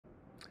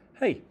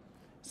Hey,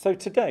 so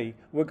today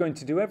we're going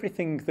to do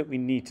everything that we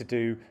need to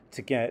do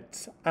to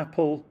get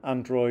Apple,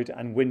 Android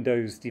and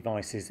Windows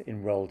devices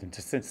enrolled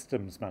into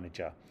Systems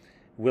Manager.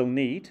 We'll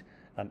need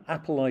an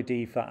Apple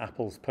ID for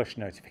Apple's push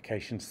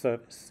notification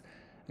service,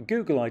 a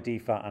Google ID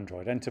for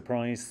Android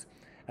Enterprise,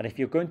 and if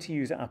you're going to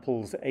use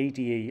Apple's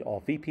ADE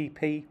or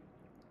VPP,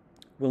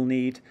 we'll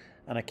need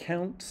an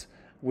account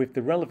with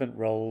the relevant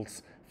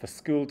roles for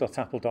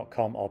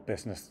school.apple.com or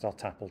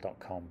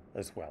business.apple.com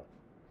as well.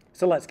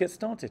 So let's get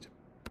started.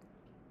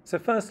 So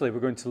firstly,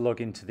 we're going to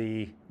log into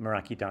the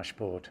Meraki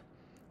dashboard,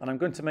 and I'm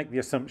going to make the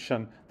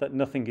assumption that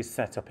nothing is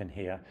set up in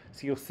here,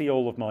 so you'll see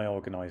all of my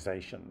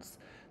organizations.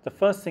 The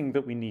first thing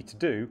that we need to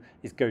do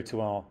is go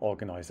to our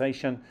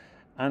organization,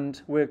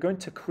 and we're going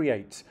to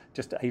create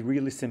just a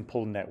really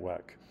simple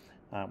network.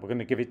 We're going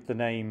to give it the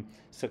name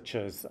such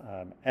as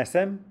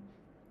SM,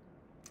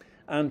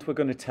 and we're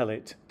going to tell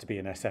it to be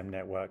an SM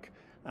network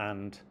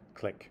and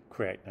click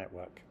Create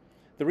Network.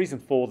 The reason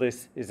for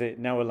this is it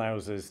now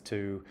allows us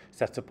to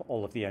set up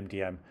all of the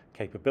MDM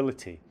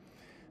capability.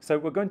 So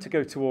we're going to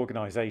go to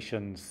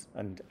Organizations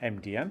and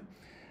MDM,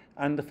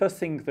 and the first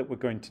thing that we're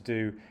going to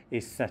do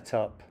is set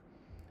up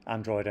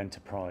Android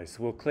Enterprise.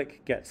 We'll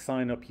click Get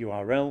Sign Up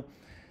URL.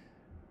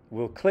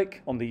 We'll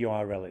click on the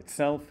URL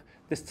itself.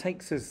 This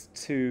takes us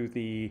to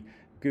the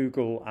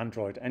Google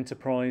Android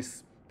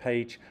Enterprise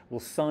page. We'll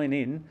sign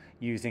in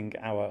using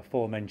our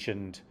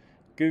aforementioned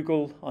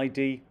Google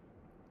ID.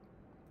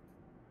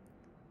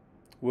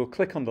 We'll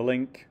click on the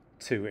link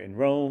to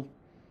enroll,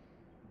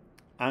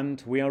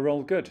 and we are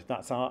all good.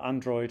 That's our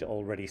Android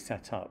already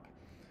set up.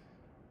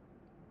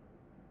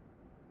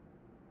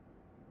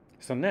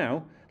 So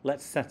now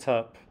let's set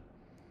up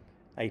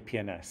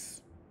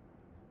APNS.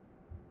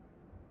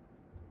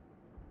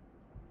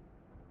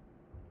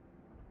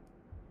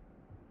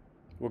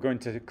 We're going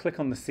to click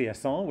on the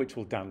CSR, which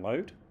will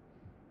download.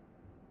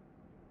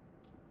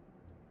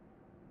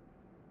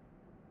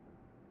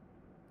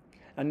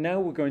 And now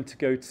we're going to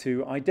go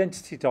to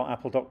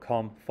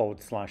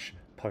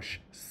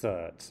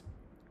identity.apple.com/push-cert.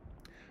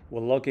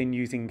 We'll log in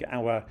using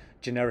our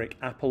generic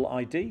Apple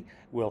ID.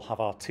 We'll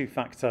have our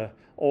two-factor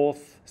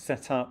auth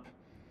set up.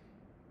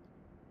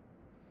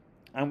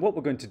 And what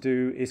we're going to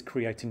do is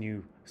create a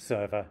new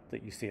server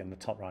that you see in the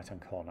top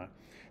right-hand corner.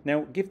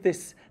 Now, give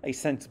this a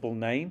sensible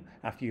name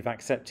after you've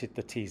accepted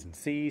the T's and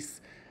C's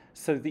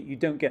so that you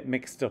don't get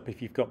mixed up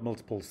if you've got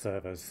multiple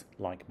servers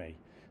like me.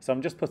 So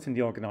I'm just putting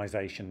the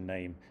organization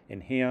name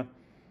in here.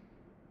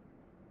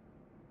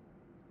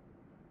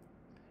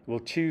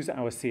 We'll choose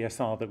our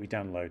CSR that we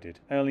downloaded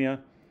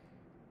earlier.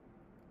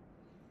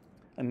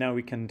 And now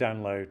we can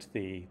download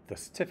the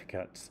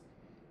certificates.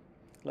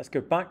 Let's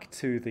go back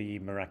to the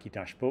Meraki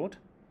dashboard.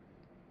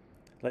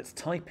 Let's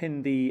type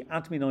in the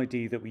admin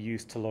ID that we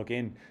used to log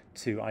in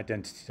to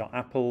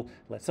identity.apple.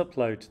 Let's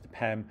upload the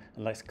PEM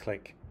and let's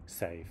click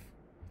Save.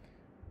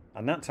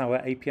 And that's our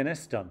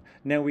APNS done.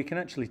 Now we can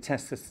actually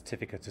test the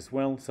certificate as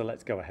well, so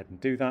let's go ahead and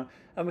do that,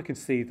 and we can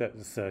see that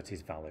the cert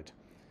is valid.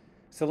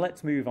 So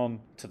let's move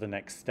on to the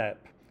next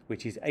step,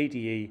 which is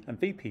ADE and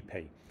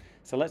VPP.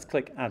 So let's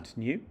click Add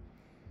New.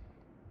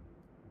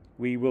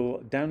 We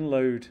will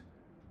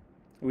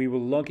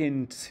log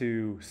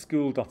into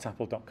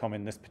school.apple.com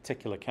in this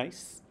particular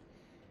case.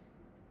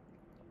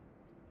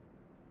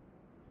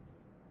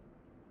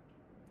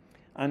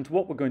 And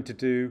what we're going to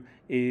do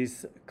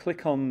is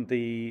click on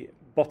the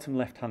bottom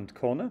left-hand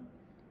corner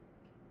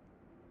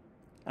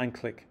and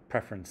click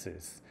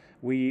Preferences.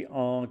 We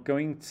are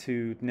going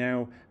to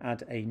now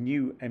add a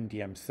new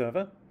MDM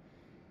server,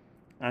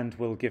 and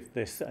we'll give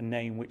this a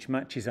name which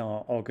matches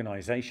our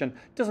organization.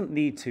 Doesn't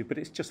need to, but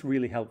it's just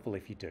really helpful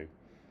if you do.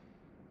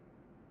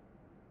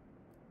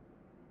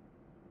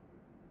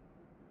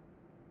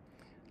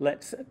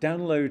 Let's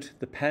download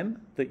the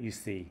PEM that you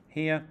see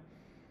here.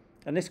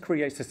 And this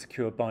creates a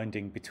secure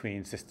binding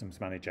between Systems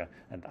Manager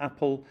and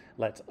Apple.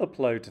 Let's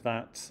upload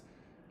that,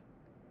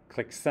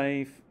 click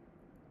Save.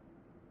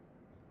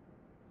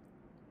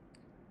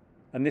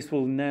 And this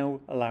will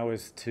now allow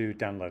us to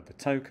download the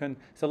token.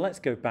 So let's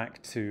go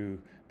back to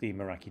the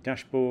Meraki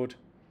dashboard.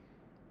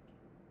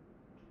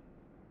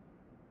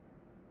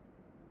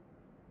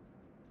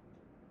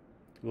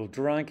 We'll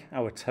drag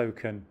our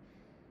token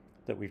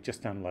that we've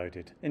just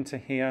downloaded into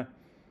here.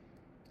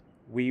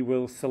 We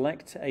will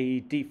select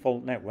a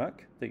default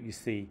network that you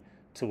see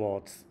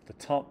towards the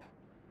top.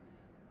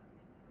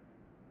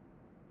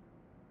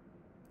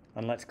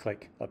 And let's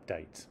click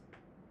Update.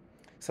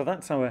 So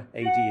that's our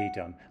ADE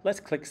done. Let's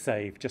click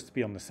Save just to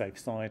be on the safe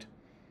side.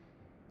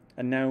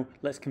 And now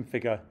let's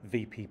configure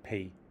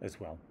VPP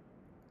as well.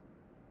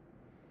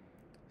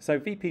 So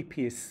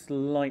VPP is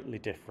slightly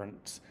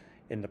different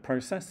in the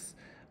process.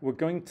 We're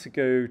going to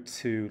go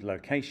to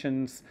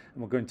Locations,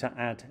 and we're going to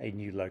add a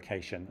new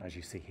location, as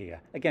you see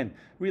here. Again,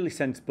 really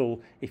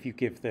sensible if you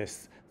give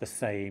this the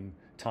same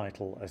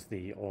title as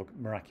the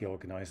Meraki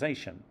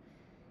organization.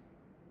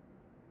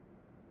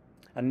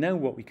 And now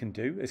what we can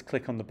do is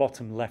click on the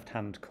bottom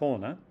left-hand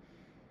corner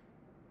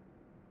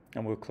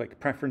and we'll click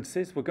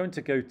Preferences. We're going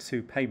to go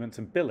to Payments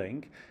and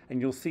Billing,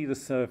 and you'll see the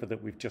server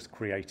that we've just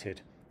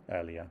created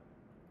earlier.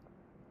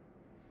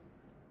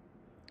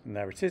 And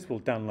there it is. We'll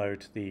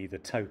download the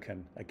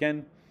token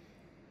again.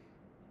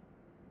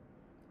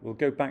 We'll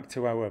go back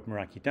to our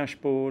Meraki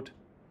dashboard,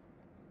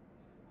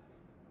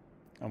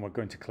 and we're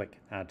going to click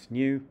Add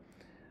New.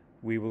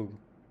 We will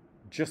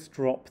just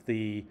drop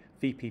the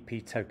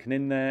VPP token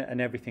in there, and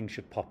everything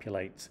should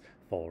populate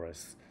for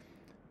us.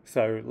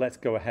 So let's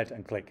go ahead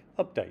and click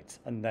Update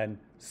and then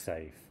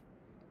Save.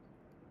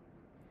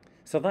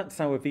 So that's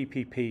our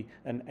VPP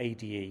and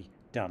ADE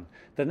done.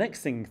 The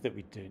next thing that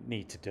we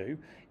need to do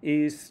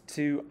is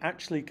to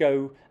actually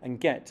go and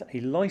get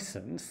a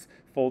license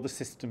for the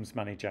Systems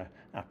Manager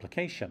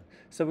application.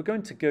 So we're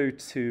going to go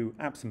to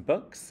Apps and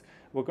Books.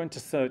 We're going to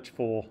search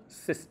for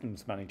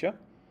Systems Manager,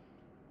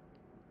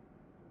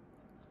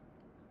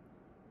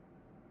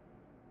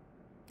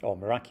 or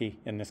Meraki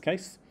in this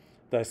case.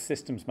 There's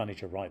Systems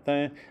Manager right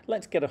there.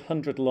 Let's get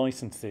 100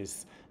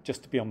 licenses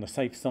just to be on the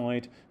safe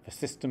side for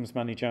Systems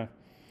Manager.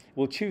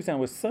 We'll choose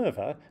our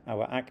server,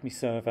 our Acme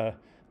server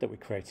that we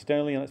created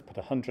earlier. Let's put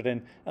 100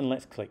 in and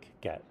let's click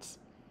Get.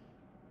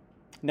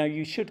 Now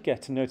you should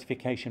get a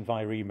notification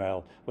via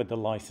email when the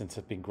license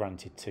has been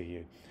granted to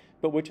you.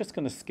 But we're just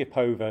going to skip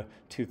over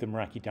to the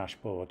Meraki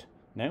dashboard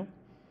now.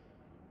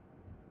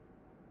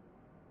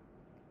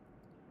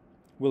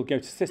 We'll go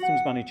to Systems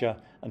Manager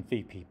and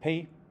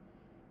VPP.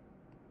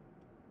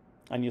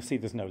 And you'll see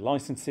there's no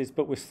licenses,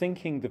 but we're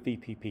syncing the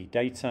VPP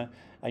data,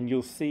 and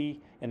you'll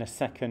see in a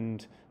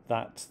second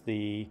that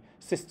the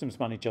Systems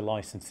Manager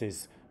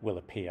licenses will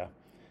appear.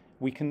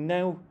 We can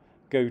now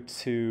go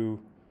to,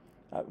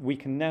 we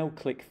can now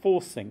click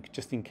Force Sync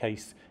just in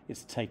case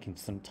it's taking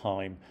some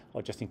time,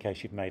 or just in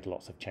case you've made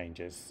lots of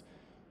changes.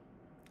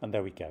 And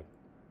there we go.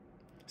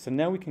 So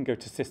now we can go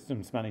to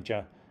Systems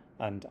Manager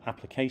and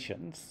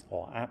Applications,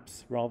 or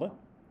Apps rather.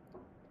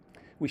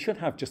 We should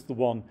have just the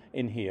one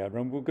in here,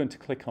 and we're going to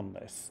click on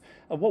this.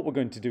 And what we're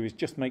going to do is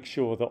just make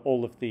sure that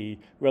all of the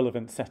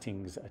relevant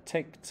settings are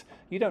ticked.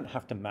 You don't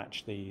have to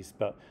match these,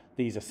 but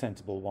these are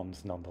sensible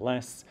ones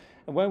nonetheless.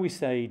 And where we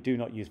say do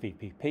not use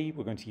VPP,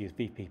 we're going to use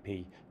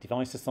VPP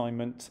device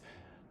assignment.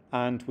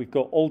 And we've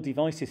got all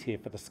devices here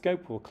for the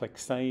scope. We'll click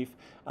Save,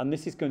 and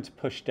this is going to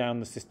push down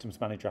the Systems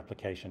Manager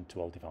application to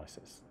all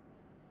devices.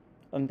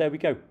 And there we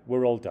go,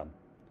 we're all done.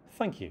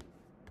 Thank you.